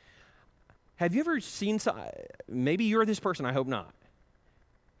 Have you ever seen, maybe you're this person, I hope not.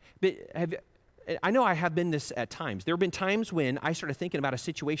 But I know I have been this at times. There have been times when I started thinking about a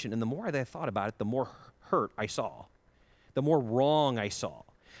situation, and the more I thought about it, the more hurt I saw, the more wrong I saw.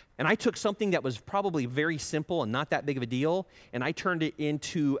 And I took something that was probably very simple and not that big of a deal, and I turned it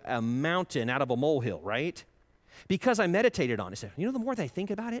into a mountain out of a molehill, right? Because I meditated on it. I said, the more that I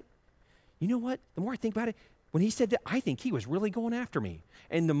think about it, you know what? The more I think about it, when he said that, I think he was really going after me.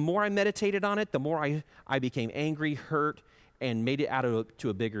 And the more I meditated on it, the more I became angry, hurt, and made it to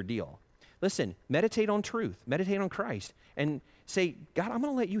a bigger deal. Listen, meditate on truth. Meditate on Christ. And say, God, I'm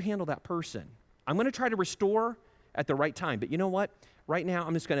going to let you handle that person. I'm going to try to restore at the right time. But you know what? Right now,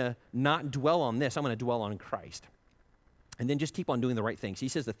 I'm just going to not dwell on this. I'm going to dwell on Christ. And then just keep on doing the right things. He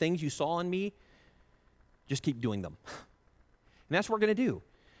says, the things you saw in me, just keep doing them. And that's what we're going to do.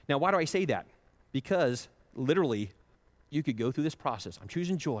 Now, why do I say that? Because literally, you could go through this process. I'm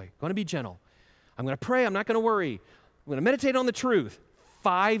choosing joy. I'm going to be gentle. I'm going to pray. I'm not going to worry. I'm going to meditate on the truth.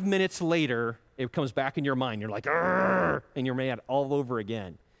 5 minutes later, it comes back in your mind. You're like, argh, and you're mad all over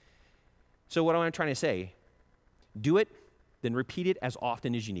again. So what am I trying to say? Do it. Then repeat it as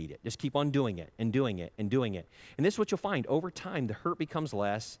often as you need it. Just keep on doing it and doing it and doing it. And this is what you'll find. Over time, the hurt becomes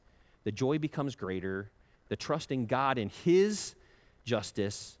less, the joy becomes greater, the trust in God and his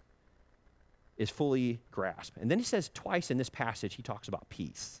justice is fully grasped. And then he says twice in this passage, he talks about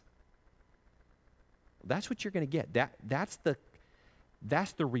peace. That's what you're going to get. That's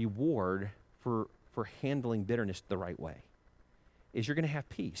the reward for handling bitterness the right way, is you're going to have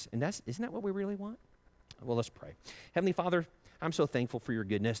peace. And isn't that what we really want? Well, let's pray. Heavenly Father, I'm so thankful for your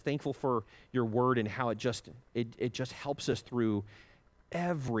goodness, thankful for your word and how it just helps us through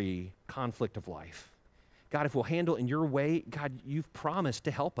every conflict of life. God, if we'll handle it in your way, God, you've promised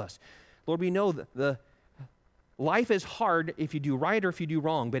to help us. Lord, we know that the life is hard if you do right or if you do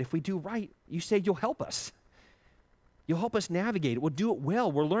wrong, but if we do right, you say you'll help us. You'll help us navigate it. We'll do it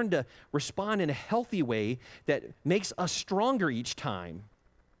well. We'll learn to respond in a healthy way that makes us stronger each time,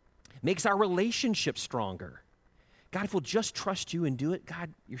 makes our relationship stronger. God, if we'll just trust you and do it,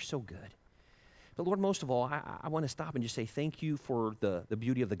 God, you're so good. But Lord, most of all, I want to stop and just say thank you for the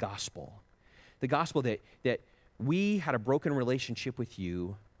beauty of the gospel. The gospel that we had a broken relationship with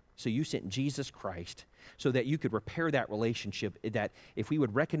you, so you sent Jesus Christ so that you could repair that relationship, that if we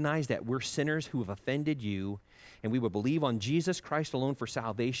would recognize that we're sinners who have offended you and we would believe on Jesus Christ alone for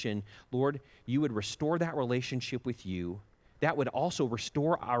salvation, Lord, you would restore that relationship with you. That would also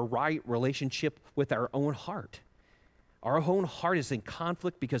restore our right relationship with our own heart. Our own heart is in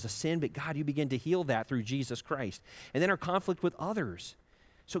conflict because of sin, but God, you begin to heal that through Jesus Christ. And then our conflict with others.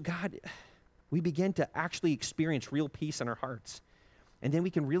 So God, we begin to actually experience real peace in our hearts. And then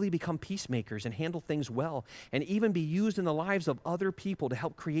we can really become peacemakers and handle things well and even be used in the lives of other people to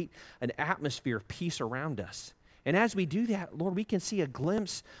help create an atmosphere of peace around us. And as we do that, Lord, we can see a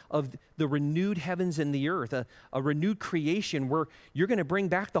glimpse of the renewed heavens and the earth, a renewed creation where you're going to bring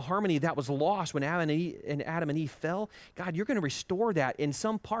back the harmony that was lost when Adam and Eve fell. God, you're going to restore that in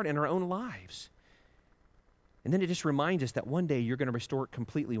some part in our own lives. And then it just reminds us that one day you're going to restore it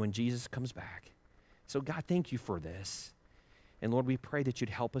completely when Jesus comes back. So God, thank you for this. And Lord, we pray that you'd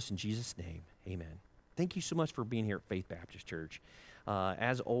help us in Jesus' name. Amen. Thank you so much for being here at Faith Baptist Church.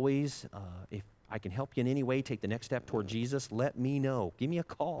 As always, if I can help you in any way, take the next step toward Jesus, let me know. Give me a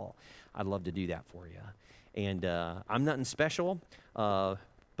call. I'd love to do that for you. And I'm nothing special, but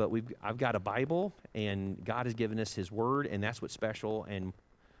I've got a Bible, and God has given us his word, and that's what's special, and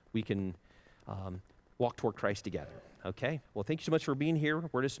we can walk toward Christ together. Okay? Well, thank you so much for being here.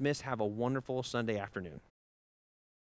 We're dismissed. Have a wonderful Sunday afternoon.